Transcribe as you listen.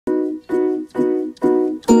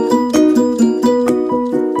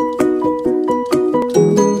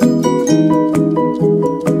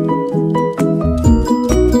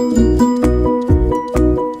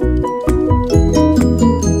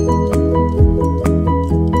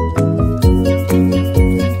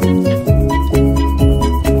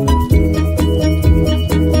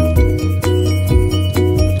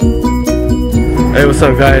what's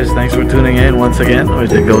up guys? Thanks for tuning in once again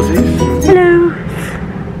with the Ghosties. Hello.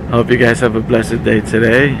 Hope you guys have a blessed day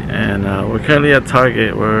today. And we're currently at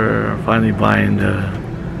Target. We're finally buying the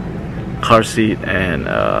car seat and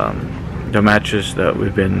the mattress that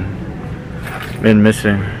we've been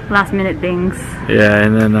missing. Last minute things. Yeah,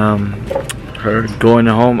 and then her going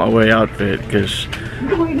home away outfit, because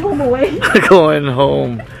going home away. Going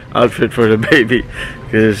home outfit for the baby,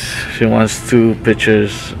 because she wants 2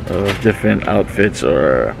 pictures of different outfits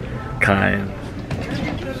or kind.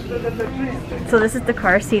 So this is the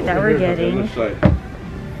car seat that we're getting.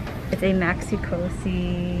 It's a maxi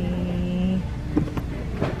cozy.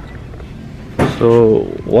 So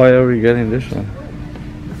why are we getting this one?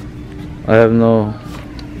 I have no.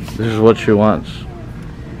 This is what she wants.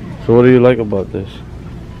 So what do you like about this?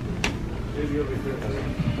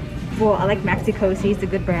 Well, I like Maxi Cozy. It's a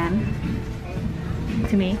good brand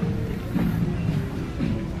to me,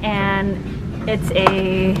 and it's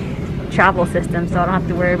a travel system, so I don't have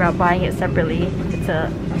to worry about buying it separately. It's a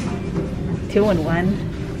 2-in-1,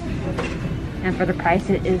 and for the price,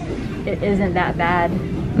 it isn't that bad.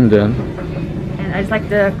 And I just like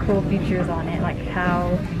the cool features on it, like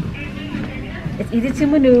how it's easy to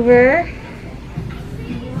maneuver.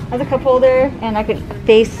 Has a cup holder, and I could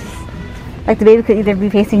face, like the baby could either be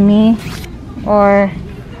facing me or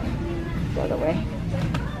the other way.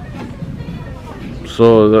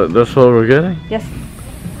 So that's what we're getting? Yes.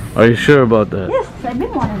 Are you sure about that? Yes, I've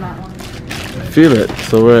been wanting that one. I feel it.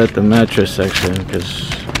 So we're at the mattress section, because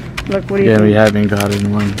look, what do you think? we haven't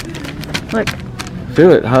gotten one. Look.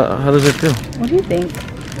 Feel it. How does it feel? What do you think?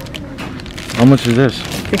 How much is this?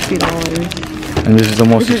 $60. And this is the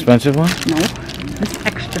most expensive one? No. This is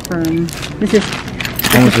extra firm. This is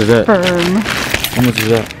how much is that? Firm. How much is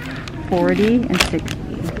that? 40 and 60.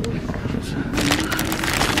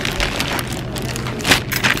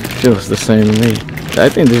 Feels the same to me. I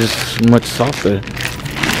think this is much softer.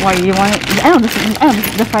 Why you want it? I don't know.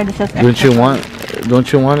 That's why this says extra.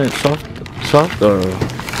 Don't you want it soft or?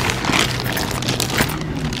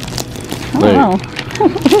 I don't know.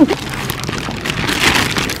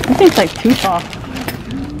 I think it's like too soft.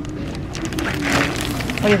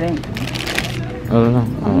 What do you think? I don't know.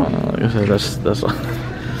 Like I said, that's all.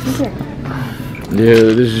 Yeah,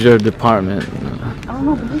 this is your department. I don't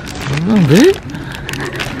know, babe. I don't know, babe.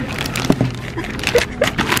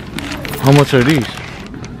 How much are these?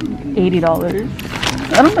 $80.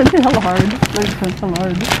 I don't know, it's hella hard. It's hella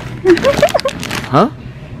hard. Huh?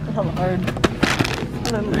 It's hella hard.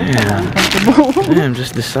 Yeah. I'm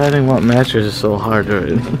just deciding what mattress is so hard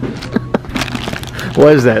already.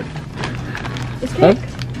 What is that? It's thick.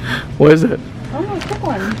 Huh? What is it? Oh no, pick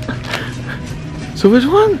one. So which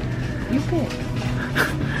one? You pick.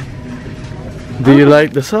 Do you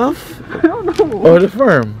like the soft? I don't know. Or the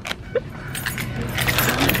firm?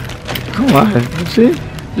 Come on, see?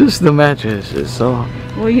 Just the mattress is so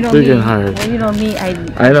freaking hard. Well, you know me. I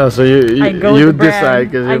know, so you decide,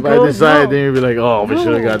 because if I decide, no. then you'll be like, oh, we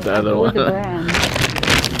should have got the other one. The brand.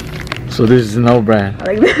 So this is no brand. I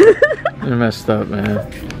like this. You messed up, man.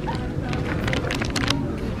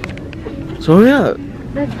 So yeah.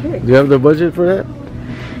 That's good. Do you have the budget for that?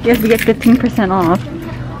 Yes, we get 15% off.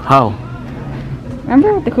 How?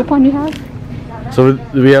 Remember the coupon you have? So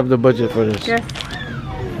do we have the budget for this? Yes.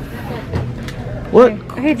 What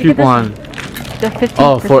okay, coupon? The 15%.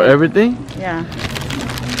 Oh, for everything? Yeah.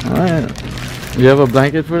 Alright. You have a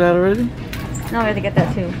blanket for that already? No, we have to get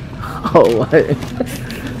that too. Oh, wait.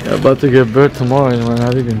 You're about to give birth tomorrow and we're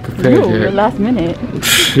not even prepared yet. You're last minute.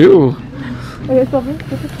 Phew. Okay, so get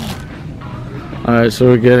this one. Alright, so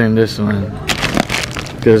we're getting this one.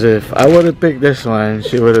 Because if I would have picked this one,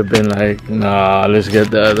 she would have been like, nah, let's get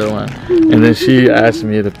the other one. And then she asked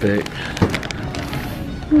me to pick.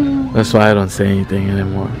 That's why I don't say anything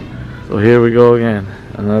anymore. So here we go again.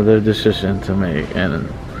 Another decision to make. And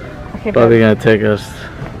probably going to take us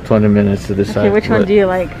 20 minutes to decide. Okay, which one do you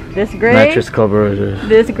like? This gray? Mattress cover or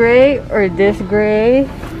this gray or this gray?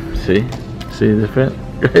 See? See different?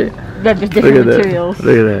 Gray? They're just different materials.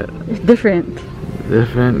 Look at that. It's different.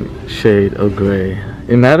 Different shade of gray.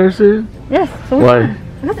 It matters to you? Yes. So why?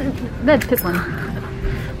 Let's pick one.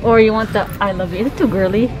 Or you want the I love you. Is it too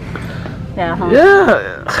girly? Yeah, huh?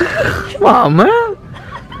 Yeah. Come on, man.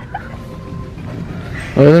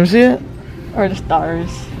 Oh, let me see it. Or the stars.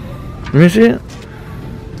 Let me see it.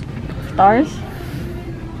 Stars?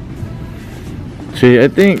 See, I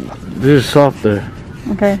think this is softer.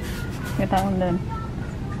 Okay. Get that one then.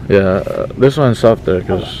 Yeah, this one's softer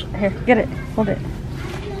because. Here, get it. Hold it.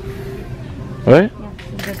 Right? Yeah,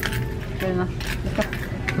 good. Good enough. Let's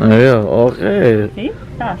go. Yeah, okay. See?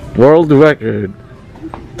 Fast. World record.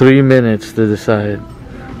 3 minutes to decide.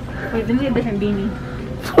 Wait, they need a different beanie.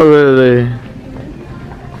 Oh, really?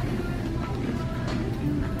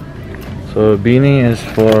 So a beanie is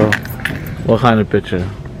for what kind of picture?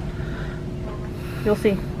 You'll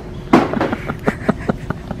see.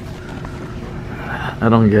 I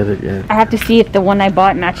don't get it yet. I have to see if the one I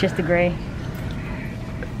bought matches the gray.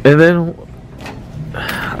 And then,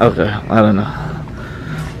 okay, I don't know.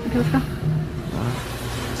 Okay, let's go.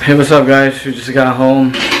 Hey, what's up, guys? We just got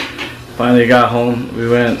home. Finally got home. We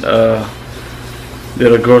went,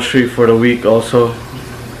 did a grocery for the week also.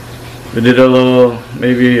 We did a little,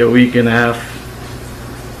 maybe a week and a half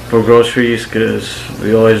for groceries because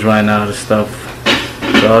we always run out of stuff.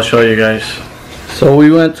 So I'll show you guys. So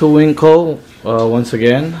we went to Winco once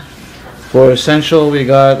again. For essential, we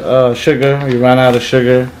got sugar. We ran out of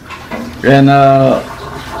sugar. And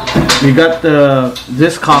we got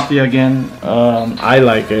this coffee again. I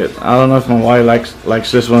like it. I don't know if my wife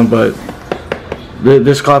likes this one, but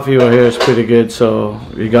this coffee right here is pretty good, so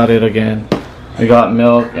we got it again. We got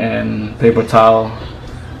milk and paper towel.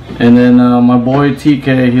 And then my boy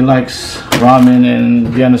TK, he likes ramen and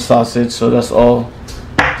Vienna sausage, so that's all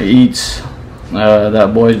he eats.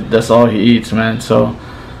 That boy, that's all he eats, man. So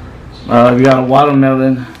we got a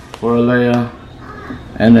watermelon for Alea,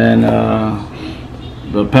 and then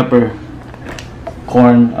the pepper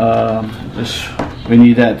corn, we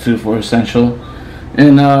need that too for essential.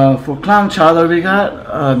 And for clam chowder, we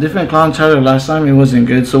got different clam chowder. Last time it wasn't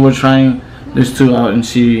good, so we're trying this two out and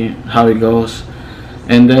see how it goes.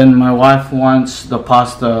 And then my wife wants the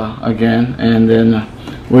pasta again, and then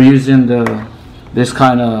we're using this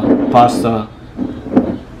kind of pasta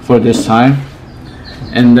for this time.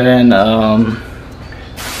 And then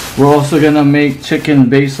we're also gonna make chicken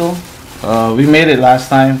basil. We made it last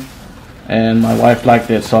time and my wife liked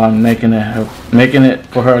it, so I'm making it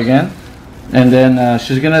for her again. And then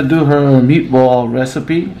she's gonna do her meatball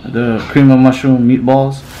recipe, the cream of mushroom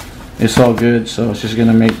meatballs. It's all good, so she's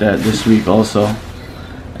gonna make that this week also.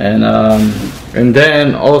 And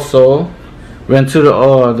then also went to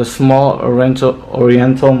the small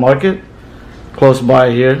Oriental market close by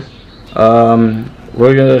here.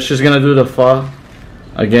 She's gonna do the pho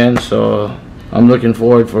again, so I'm looking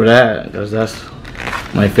forward for that because that's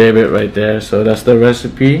my favorite right there. So that's the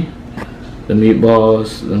recipe, the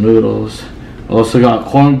meatballs, the noodles. Also got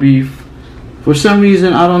corned beef. For some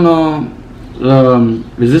reason, I don't know,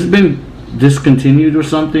 has this been discontinued or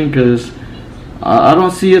something? Because I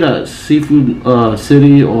don't see it at Seafood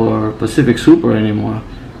City or Pacific Super anymore.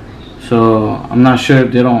 So I'm not sure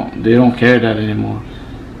if they don't carry that anymore.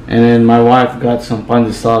 And then my wife got some pan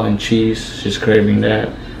de sal and cheese. She's craving that.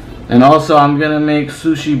 And also I'm gonna make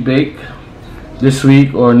sushi bake this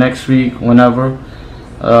week or next week, whenever.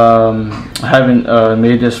 I haven't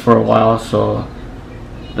made this for a while, so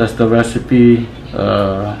that's the recipe.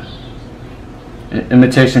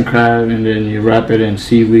 Imitation crab, and then you wrap it in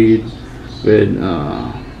seaweed with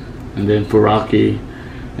and then furaki.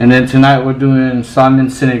 And then tonight we're doing salmon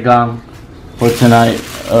sinigang for tonight,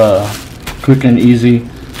 quick and easy.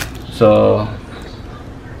 So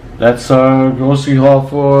that's our grocery haul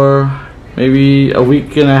for maybe a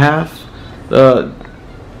week and a half.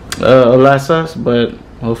 Lasts us, but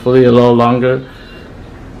hopefully a little longer.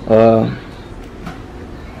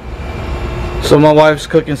 So my wife's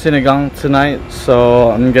cooking sinigang tonight,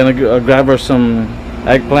 so I'm gonna grab her some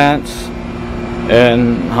eggplants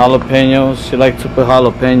and jalapenos. She likes to put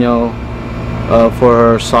jalapeno for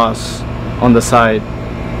her sauce on the side.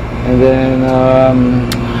 And then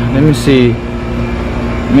let me see,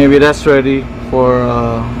 maybe that's ready for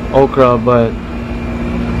okra, but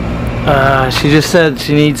she just said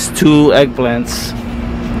she needs 2 eggplants.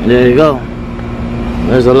 There you go.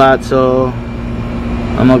 There's a lot, so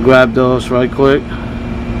I'm gonna grab those right quick.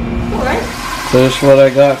 Alright. So this is what I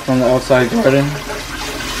got from the outside garden.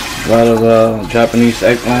 A lot of Japanese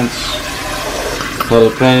eggplants,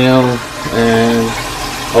 jalapeno, and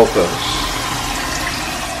okras.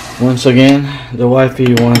 Once again, the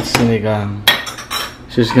wifey wants sinigang.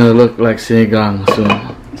 She's gonna look like sinigang soon.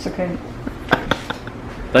 It's okay.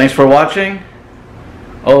 Thanks for watching.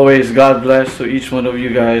 Always God bless to each one of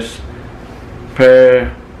you guys. Pray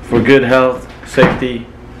for good health, safety.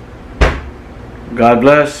 God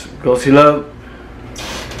bless. Go see love.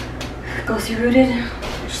 Go see rooted.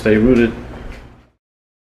 Stay rooted.